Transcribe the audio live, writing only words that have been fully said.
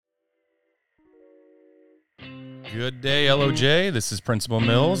Good day, LOJ. This is Principal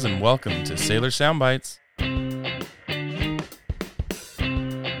Mills, and welcome to Sailor Soundbites.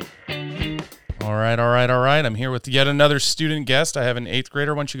 All right. I'm here with yet another student guest. I have an 8th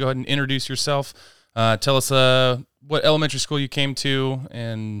grader. Why don't you go ahead and introduce yourself? Tell us what elementary school you came to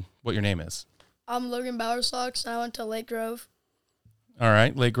and what your name is. I'm Logan B, and I went to Lake Grove. All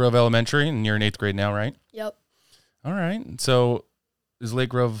right, Lake Grove Elementary, and you're in 8th grade now, right? Yep. All right. So is Lake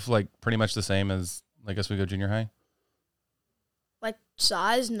Grove like pretty much the same as like Oswego Junior High? Like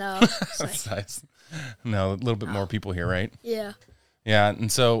size? No. Size. No, a little bit more people here, right? Yeah. Yeah,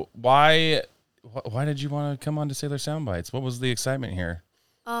 and so why did you want to come on to Sailor Soundbites? What was the excitement here?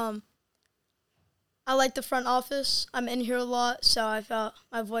 I like the front office. I'm in here a lot, so I felt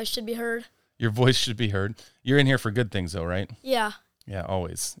my voice should be heard. Your voice should be heard. You're in here for good things, though, right? Yeah. Yeah,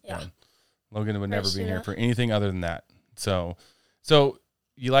 always. Yeah. Logan would never be in here that. for anything other than that. So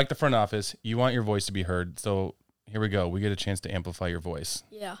you like the front office. You want your voice to be heard. So here we go. We get a chance to amplify your voice.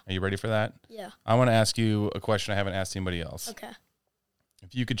 Yeah. Are you ready for that? Yeah. I want to ask you a question I haven't asked anybody else. Okay.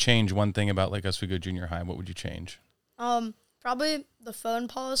 If you could change one thing about Lake Oswego Junior High, what would you change? Probably the phone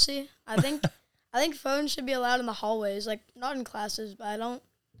policy. I think phones should be allowed in the hallways, like not in classes, but it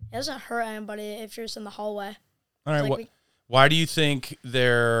doesn't hurt anybody if you're just in the hallway. All right. Like why do you think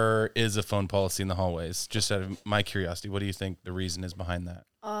there is a phone policy in the hallways? Just out of my curiosity, what do you think the reason is behind that?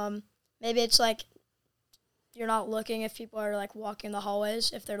 Maybe it's like you're not looking if people are like walking the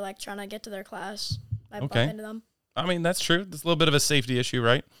hallways, if they're like trying to get to their class. Might bump into them. I mean, that's true. There's a little bit of a safety issue,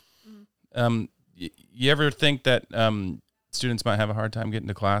 right? Mm-hmm. You ever think that students might have a hard time getting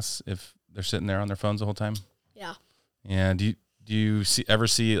to class if they're sitting there on their phones the whole time? Yeah. Yeah. Do you ever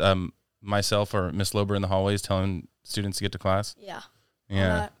see myself or Miss Lober in the hallways telling students to get to class? Yeah.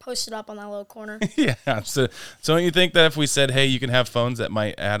 Yeah. Post it up on that little corner. Yeah. So don't you think that if we said, hey, you can have phones, that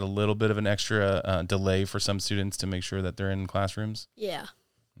might add a little bit of an extra delay for some students to make sure that they're in classrooms? Yeah.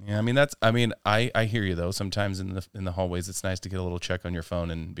 Yeah. I hear you though. Sometimes in the hallways, it's nice to get a little check on your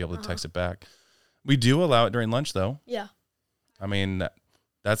phone and be able to text it back. We do allow it during lunch though. Yeah. I mean,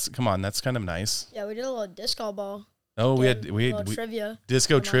 that's kind of nice. Yeah, we did a little disco ball. Oh, we had trivia.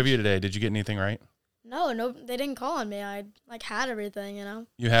 Disco trivia today. Did you get anything right? No, they didn't call on me. I had everything, you know.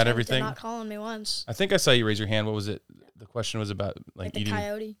 You had everything? They're not calling me once. I think I saw you raise your hand. What was it? The question was about like the eating.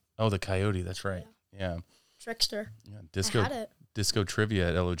 coyote. Oh, the coyote. That's right. Yeah. Trickster. Yeah. I had it. Disco trivia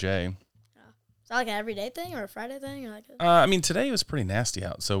at LOJ. Yeah. Is that like an everyday thing or a Friday thing? Or today it was pretty nasty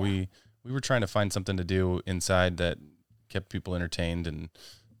out, so we were trying to find something to do inside that kept people entertained and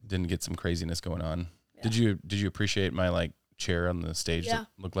didn't get some craziness going on. Yeah. Did you appreciate my like chair on the stage that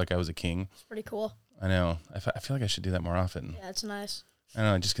looked like I was a king? It's pretty cool. I know. I feel like I should do that more often. Yeah, it's nice. I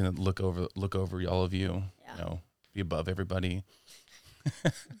know. I'm just gonna look over all of you. Yeah. You know, be above everybody.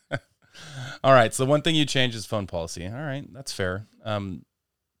 All right. So the one thing you changed is phone policy. All right, that's fair.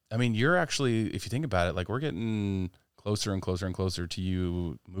 You're actually, if you think about it, like we're getting closer and closer and closer to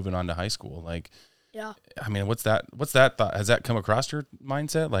you moving on to high school. Like, yeah. I mean, what's that thought? Has that come across your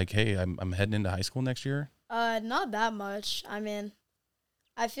mindset? Like, hey, I'm heading into high school next year. Not that much. I mean,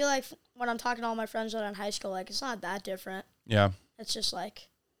 I feel like when I'm talking to all my friends that are in high school, like it's not that different. Yeah. It's just like,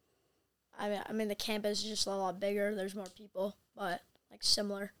 I mean, the campus is just a lot bigger. There's more people, but like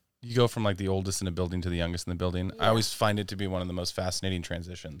similar. You go from like the oldest in the building to the youngest in the building. Yeah. I always find it to be one of the most fascinating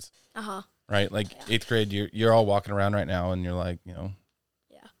transitions. Right? Like 8th grade, you're all walking around right now and you're like, you know,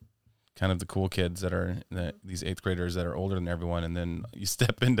 kind of the cool kids that are these 8th graders that are older than everyone. And then you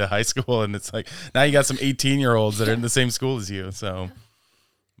step into high school and it's like, now you got some 18-year-olds that are in the same school as you. So,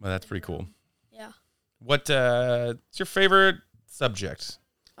 well, that's pretty cool. Yeah. What's your favorite subject?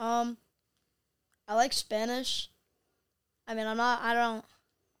 I like Spanish. I mean,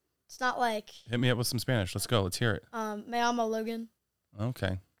 it's not like. Hit me up with some Spanish. Let's go. Let's hear it. Me llamo Logan.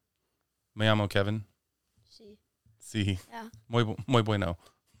 Okay. Me llamo Kevin. Sí. Yeah. Muy bueno.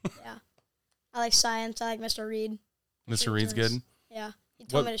 Yeah. I like science. I like Mr. Reed. Mr. Reed's good? Yeah. He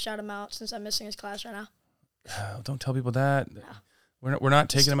told me to shout him out since I'm missing his class right now. Don't tell people that. No. We're not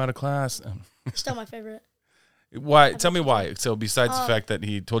taking him out of class. He's still my favorite. Why? Tell me why. So besides the fact that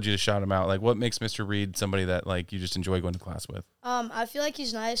he told you to shout him out, like what makes Mr. Reed somebody that like you just enjoy going to class with? I feel like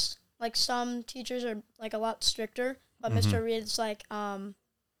he's nice. Like some teachers are like a lot stricter, but Mr. Reed's like I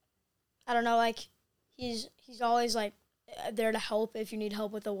don't know, like he's always like there to help if you need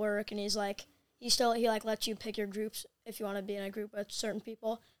help with the work, and he lets you pick your groups if you want to be in a group with certain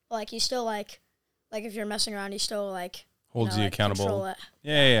people. But like he's still like if you're messing around, he still like holds you accountable. Control it.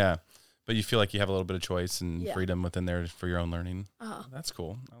 Yeah. But you feel like you have a little bit of choice and freedom within there for your own learning. That's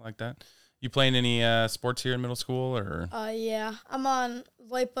cool. I like that. You playing any sports here in middle school or? Yeah, I'm on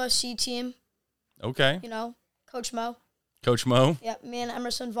VOIPA C team. Okay. You know, Coach Mo. Coach Mo? Yep, me and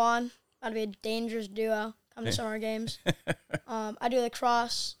Emerson Vaughn. About to be a dangerous duo. Come to summer games. I do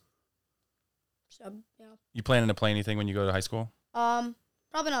lacrosse. So, You planning to play anything when you go to high school?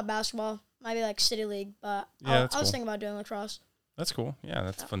 Probably not basketball. Might be like City League, but I was thinking about doing lacrosse. That's cool. Yeah,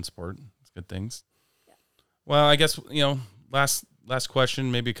 that's a fun sport. It's good things. Yeah. Well, I guess, last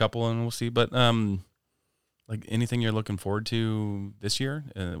question, maybe a couple, and we'll see. But like anything you're looking forward to this year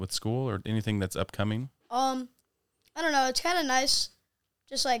with school or anything that's upcoming? I don't know. It's kind of nice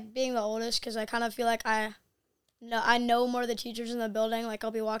just like being the oldest because I kind of feel like I know more of the teachers in the building. Like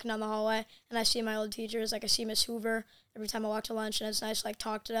I'll be walking down the hallway and I see my old teachers. Like I see Miss Hoover every time I walk to lunch, and it's nice to like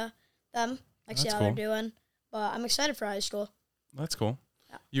talk to them, like see how they're doing. But I'm excited for high school. That's cool.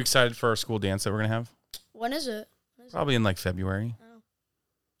 Yeah. You excited for our school dance that we're gonna have? When is it? Probably in like February. Oh.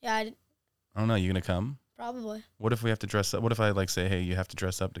 Yeah, I don't know. You gonna come? Probably. What if we have to dress up? What if I like say, hey, you have to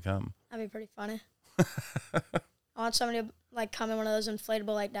dress up to come? That'd be pretty funny. I want somebody to like come in one of those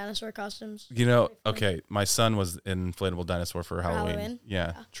inflatable like dinosaur costumes. Okay, my son was an inflatable dinosaur for Halloween.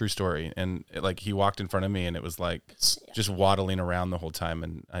 Yeah, true story. And he walked in front of me, and it was like just waddling around the whole time,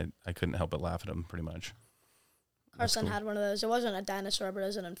 and I couldn't help but laugh at him pretty much. Our son had one of those. It wasn't a dinosaur, but it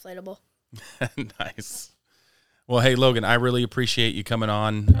was an inflatable. Nice. Well, hey, Logan, I really appreciate you coming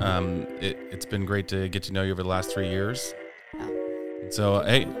on. It's been great to get to know you over the last 3 years. Yeah. So,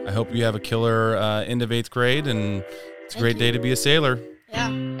 hey, I hope you have a killer end of 8th grade, and it's a great day to be a sailor. Yeah.